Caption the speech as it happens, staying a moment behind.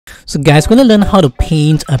So guys, we're going to learn how to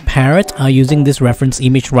paint a parrot using this reference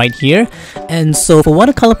image right here. And so for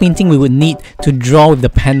watercolor painting, we would need to draw with the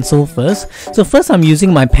pencil first. So first I'm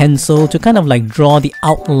using my pencil to kind of like draw the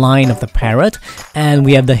outline of the parrot. And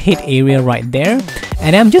we have the head area right there.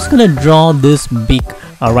 And I'm just going to draw this beak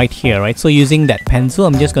right here, right? So using that pencil,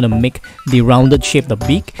 I'm just going to make the rounded shape of the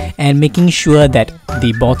beak and making sure that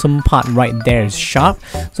the bottom part right there is sharp.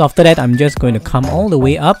 So after that, I'm just going to come all the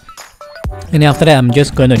way up. And after that, I'm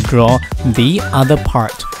just going to draw the other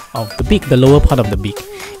part of the beak, the lower part of the beak.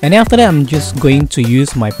 And after that, I'm just going to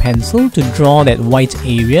use my pencil to draw that white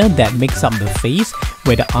area that makes up the face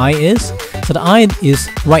where the eye is. So the eye is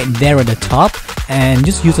right there at the top, and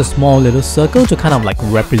just use a small little circle to kind of like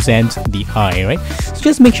represent the eye, right? So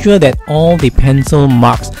just make sure that all the pencil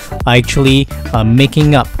marks are actually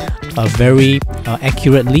making up very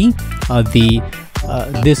accurately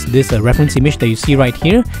this reference image that you see right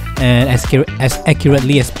here, and as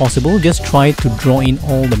accurately as possible. Just try to draw in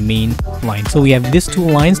all the main lines. So we have these two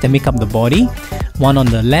lines that make up the body, one on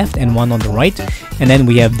the left and one on the right, and then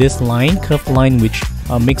we have this line, curved line, which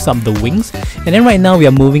makes up the wings. And then right now we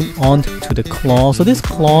are moving on to the claws. So these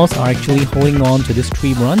claws are actually holding on to this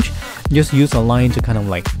tree branch. Just use a line to kind of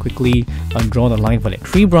like quickly draw the line for the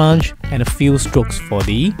tree branch and a few strokes for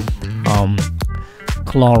the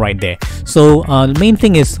claw right there. So the main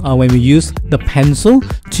thing is when we use the pencil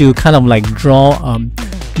to kind of like draw,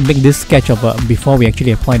 make this sketch of before we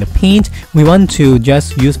actually apply the paint, we want to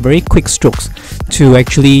just use very quick strokes to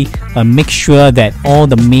actually make sure that all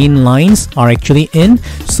the main lines are actually in,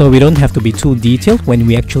 so we don't have to be too detailed when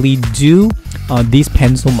we actually do these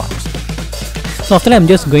pencil marks. So after that, I'm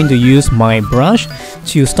just going to use my brush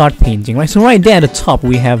to start painting, right? So right there at the top,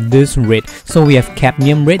 we have this red. So we have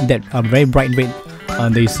cadmium red, that very bright red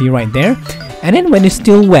that you see right there. And then when it's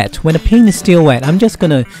still wet, when the paint is still wet, I'm just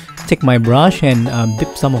gonna take my brush and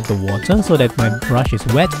dip some of the water so that my brush is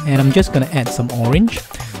wet, and I'm just gonna add some orange.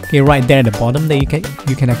 Okay, right there at the bottom, that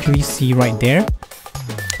you can actually see right there.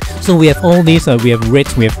 So we have all these, we have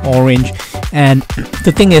red, we have orange, and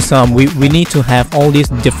the thing is we need to have all these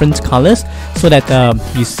different colors so that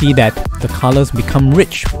you see that the colors become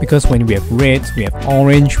rich, because when we have red, we have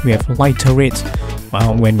orange, we have lighter reds,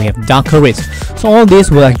 when we have darker reds. So all this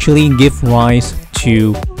will actually give rise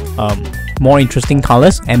to more interesting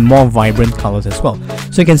colors and more vibrant colors as well.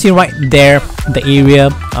 So you can see right there, the area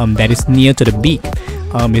that is near to the beak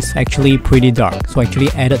is actually pretty dark. So I actually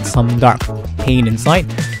added some dark paint inside.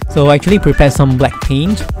 So I actually prepared some black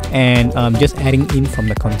paint and just adding in from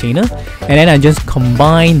the container, and then I just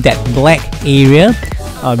combine that black area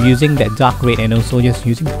using that dark red, and also just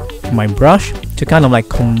using my brush to kind of like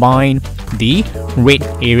combine the red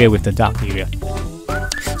area with the dark area.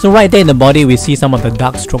 So right there in the body, we see some of the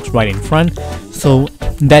dark strokes right in front. So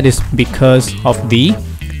that is because of the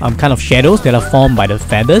kind of shadows that are formed by the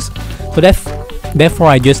feathers. So therefore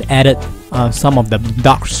I just added some of the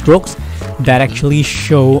dark strokes that actually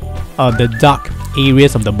show the dark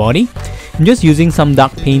areas of the body. I'm just using some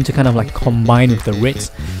dark paint to kind of like combine with the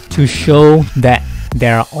reds to show that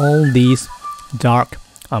there are all these dark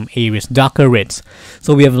areas, darker reds.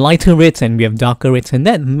 So we have lighter reds and we have darker reds, and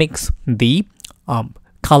that makes the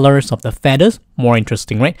colors of the feathers more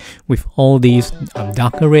interesting, right? With all these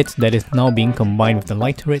darker reds that is now being combined with the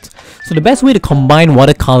lighter reds. So the best way to combine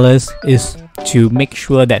watercolors is to make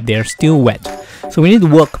sure that they're still wet. So we need to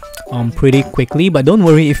work pretty quickly, but don't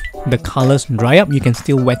worry if the colors dry up, you can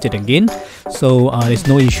still wet it again. So there's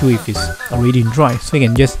no issue if it's already dry. So you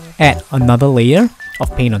can just add another layer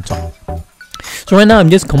of paint on top. So right now I'm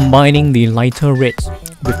just combining the lighter reds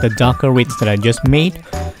with the darker reds that I just made,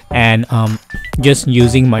 and just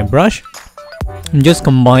using my brush, I'm just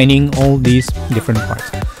combining all these different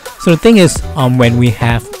parts. So the thing is, when we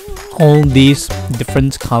have all these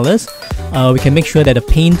different colors, we can make sure that the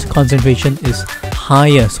paint concentration is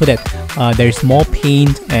higher, so that there is more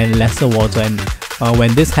paint and lesser water. And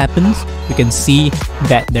when this happens, you can see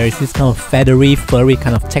that there is this kind of feathery, furry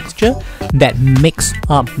kind of texture that makes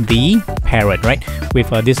up the parrot, right? With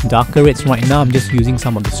this darker reds right now, I'm just using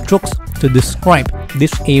some of the strokes to describe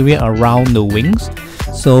this area around the wings.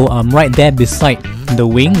 So right there beside the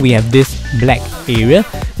wing, we have this black area,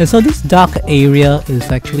 and so this dark area is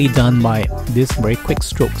actually done by these very quick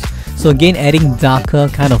strokes. So again, adding darker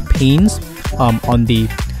kind of paints on the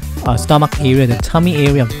stomach area, the tummy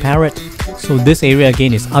area of the parrot. So this area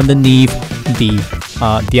again is underneath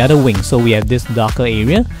the other wing. So we have this darker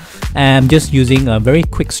area, and I'm just using very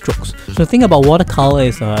quick strokes. So the thing about watercolor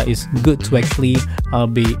is good to actually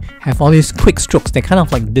have all these quick strokes that kind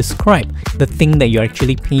of like describe the thing that you're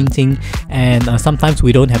actually painting, and sometimes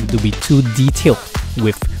we don't have to be too detailed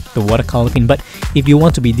with the watercolor pen. But if you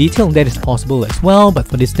want to be detailed, that is possible as well. But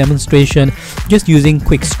for this demonstration, just using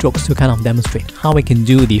quick strokes to kind of demonstrate how we can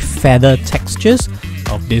do the feather textures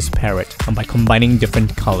of this parrot by combining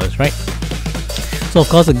different colors, right? So of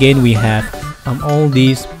course, again, we have all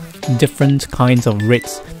these different kinds of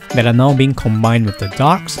reds that are now being combined with the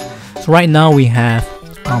darks. So right now we have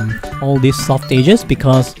all these soft edges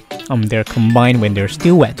because they're combined when they're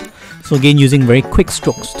still wet. So again, using very quick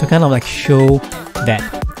strokes to kind of like show that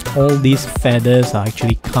all these feathers are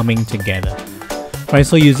actually coming together. Right,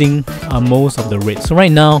 so using most of the reds. So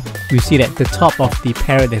right now, we see that the top of the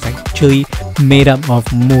parrot is actually made up of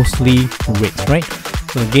mostly reds, right?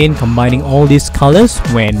 So again, combining all these colors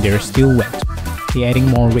when they're still wet. Okay, adding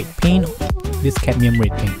more red paint, this cadmium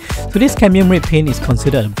red paint. So this cadmium red paint is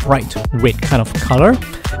considered a bright red kind of color,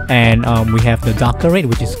 and we have the darker red,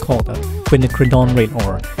 which is called a quinacridone red,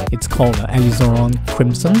 or it's called alizarin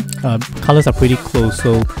crimson. Colors are pretty close,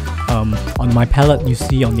 so on my palette you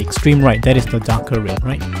see on the extreme right, that is the darker red,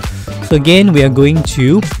 right? So again, we are going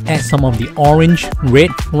to add some of the orange red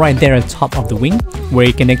right there at the top of the wing, where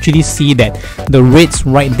you can actually see that the reds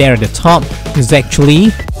right there at the top is actually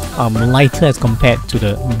lighter as compared to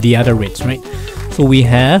the other reds, right? So we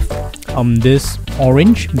have this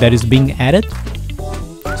orange that is being added.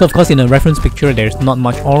 So of course, in a reference picture there's not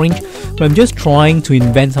much orange, but I'm just trying to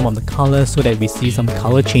invent some of the colors so that we see some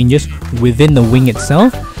color changes within the wing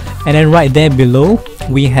itself. And then right there below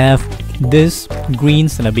we have these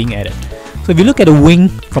greens that are being added. So if you look at the wing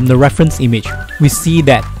from the reference image, we see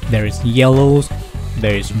that there is yellows,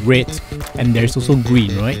 there is red, and there's also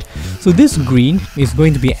green, right? So this green is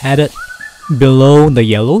going to be added below the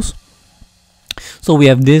yellows. So we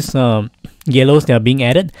have this yellows that are being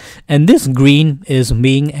added, and this green is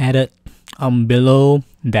being added below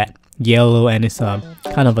that yellow, and it's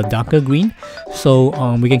kind of a darker green. So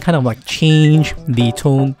we can kind of like change the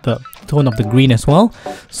tone of the green as well,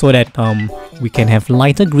 so that we can have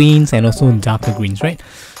lighter greens and also darker greens, right?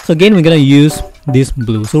 So again, we're gonna use this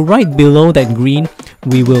blue. So right below that green,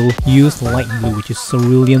 we will use light blue, which is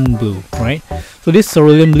cerulean blue, right? So this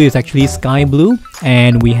cerulean blue is actually sky blue,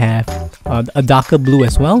 and we have a darker blue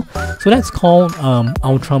as well. So that's called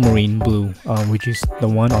ultramarine blue, which is the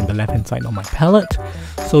one on the left hand side of my palette.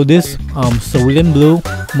 So this cerulean blue,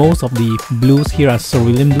 most of the blues here are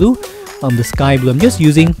cerulean blue. The sky blue, I'm just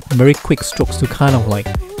using very quick strokes to kind of like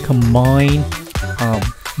combine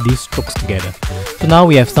these strokes together. So now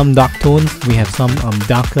we have some dark tones, we have some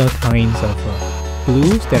darker kinds of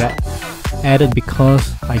blues that are added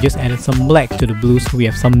because I just added some black to the blues, so we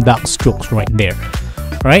have some dark strokes right there.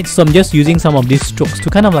 Alright, so I'm just using some of these strokes to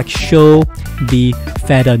kind of like show the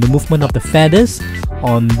feather, the movement of the feathers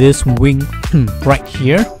on this wing right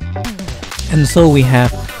here. And so we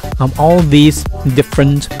have all these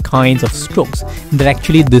different kinds of strokes that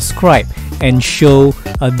actually describe and show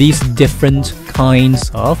these different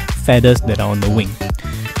kinds of feathers that are on the wing.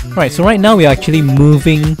 Right, so right now we are actually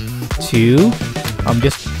moving to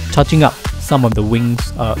just touching up some of the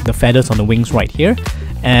wings, the feathers on the wings right here,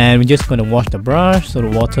 and we're just going to wash the brush. So the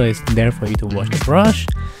water is there for you to wash the brush.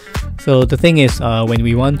 So the thing is, when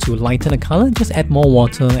we want to lighten the color, just add more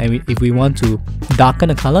water, and if we want to darken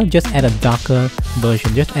the color, just add a darker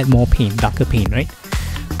version, just add more paint, darker paint, right?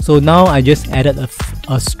 So now I just added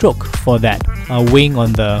a stroke for that wing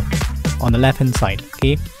on the left hand side,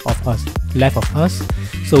 okay, of us, left of us.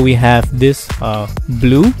 So we have this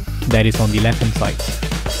blue that is on the left hand side.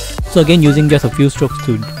 So again, using just a few strokes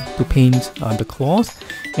to paint the claws,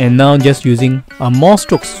 and now just using more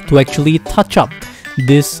strokes to actually touch up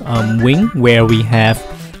this wing, where we have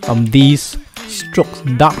these strokes,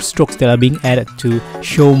 dark strokes that are being added to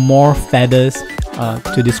show more feathers,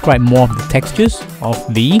 to describe more of the textures of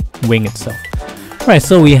the wing itself. Right,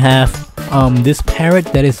 so we have this parrot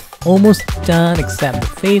that is almost done except the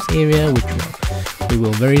face area, which we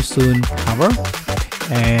will very soon cover.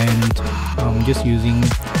 And I'm just using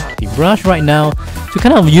the brush right now to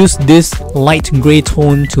kind of use this light grey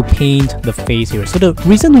tone to paint the face here. So the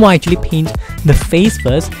reason why I actually paint the face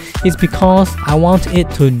first is because I want it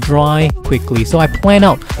to dry quickly. So I plan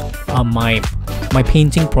out my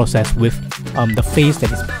painting process with the face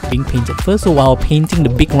that is being painted first. So while painting the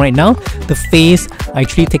beak right now, the face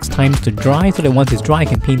actually takes time to dry, so that once it's dry I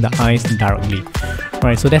can paint the eyes directly.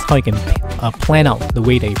 Alright, so that's how you can plan out the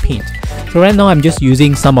way that you paint. So right now I'm just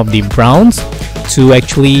using some of the browns to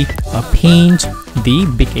actually paint the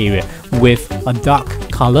beak area with a dark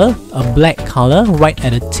color, a black color right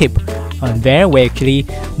at the tip there, where actually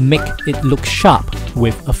make it look sharp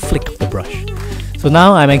with a flick of the brush. So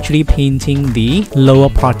now I'm actually painting the lower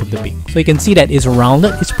part of the beak. So you can see that it's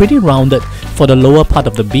rounded. It's pretty rounded for the lower part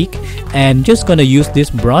of the beak, and just gonna use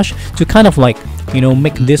this brush to kind of like, you know,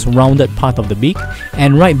 make this rounded part of the beak.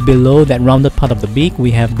 And right below that rounded part of the beak,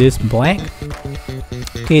 we have this black.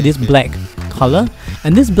 Okay, this black color,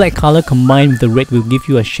 and this black color combined with the red will give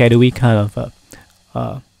you a shadowy kind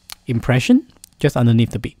of impression just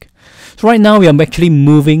underneath the beak. So right now we are actually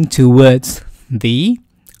moving towards the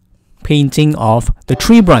painting of the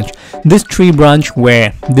tree branch. This tree branch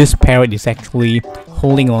where this parrot is actually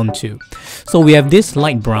holding on to. So we have this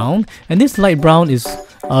light brown, and this light brown is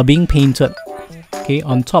being painted, okay,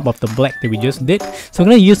 on top of the black that we just did. So I'm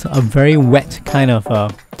going to use a very wet kind of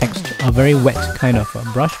texture, a very wet kind of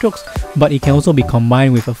brush strokes, but it can also be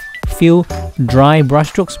combined with a few dry brush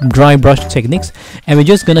strokes, dry brush techniques, and we're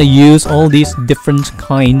just gonna use all these different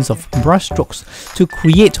kinds of brush strokes to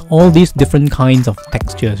create all these different kinds of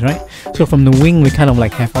textures, right? So from the wing, we kind of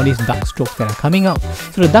like have all these dark strokes that are coming out.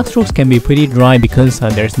 So the dark strokes can be pretty dry because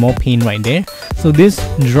there's more paint right there. So these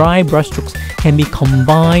dry brush strokes can be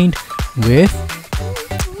combined with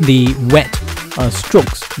the wet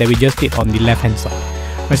strokes that we just did on the left hand side.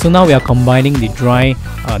 Right, so now we are combining the dry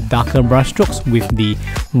darker brush strokes with the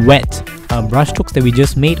wet brush strokes that we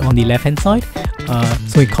just made on the left hand side.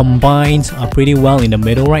 So it combines pretty well in the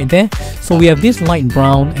middle right there. So we have this light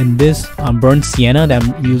brown and this burnt sienna that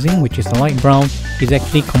I'm using, which is the light brown, is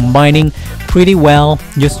actually combining pretty well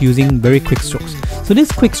just using very quick strokes. So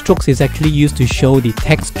this quick strokes is actually used to show the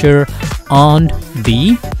texture on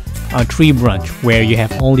the tree branch, where you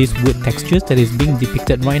have all these wood textures that is being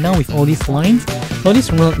depicted right now with all these lines. So these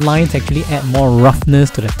lines actually add more roughness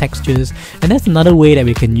to the textures, and that's another way that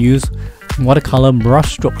we can use watercolor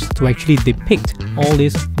brush strokes to actually depict all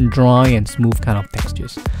these dry and smooth kind of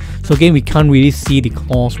textures. So again, we can't really see the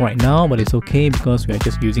claws right now, but it's okay because we are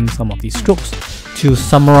just using some of these strokes to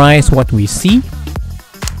summarize what we see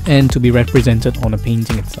and to be represented on the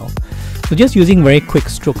painting itself. So just using very quick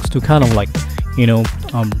strokes to kind of like, you know,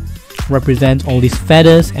 represent all these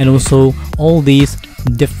feathers and also all these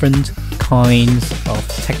different kinds of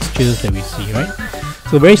textures that we see, right?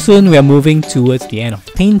 So very soon we are moving towards the end of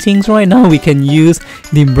the paintings. Right now we can use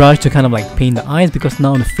the brush to kind of like paint the eyes, because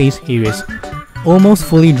now the face area is almost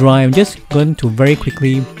fully dry. I'm just going to very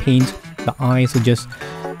quickly paint the eyes, so just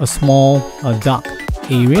a small dark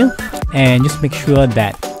area, and just make sure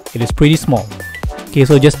that it is pretty small. Okay,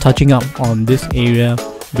 so just touching up on this area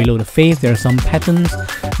below the face. There are some patterns,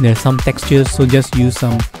 there are some textures, so just use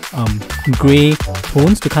some gray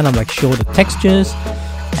tones to kind of like show the textures,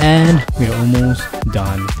 and we're almost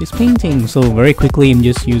done with this painting. So very quickly, I'm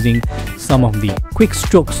just using some of the quick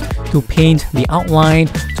strokes to paint the outline,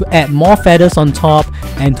 to add more feathers on top,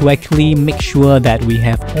 and to actually make sure that we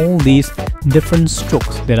have all these different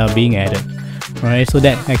strokes that are being added, right? So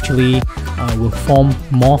that actually will form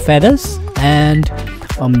more feathers, and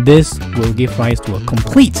this will give rise to a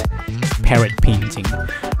complete parrot painting.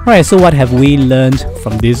 Alright, so what have we learned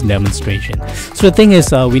from this demonstration? So the thing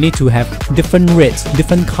is, we need to have different reds,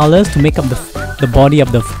 different colors to make up the body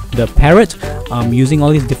of the parrot, using all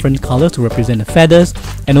these different colors to represent the feathers,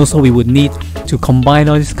 and also we would need to combine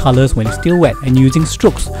all these colors when it's still wet, and using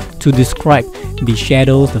strokes to describe the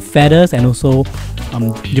shadows, the feathers, and also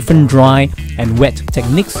different dry and wet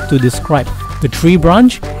techniques to describe the tree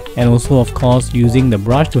branch, and also of course using the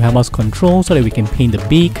brush to help us control so that we can paint the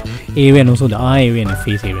beak area and also the eye area and the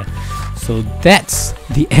face area. So that's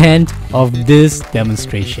the end of this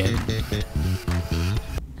demonstration.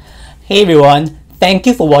 Hey everyone, thank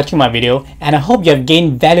you for watching my video, and I hope you have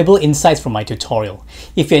gained valuable insights from my tutorial.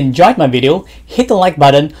 If you enjoyed my video, hit the like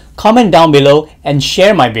button, comment down below, and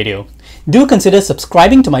share my video. Do consider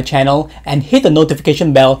subscribing to my channel and hit the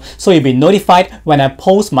notification bell so you'll be notified when I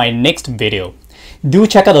post my next video. Do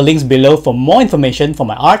check out the links below for more information for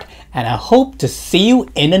my art, and I hope to see you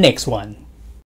in the next one.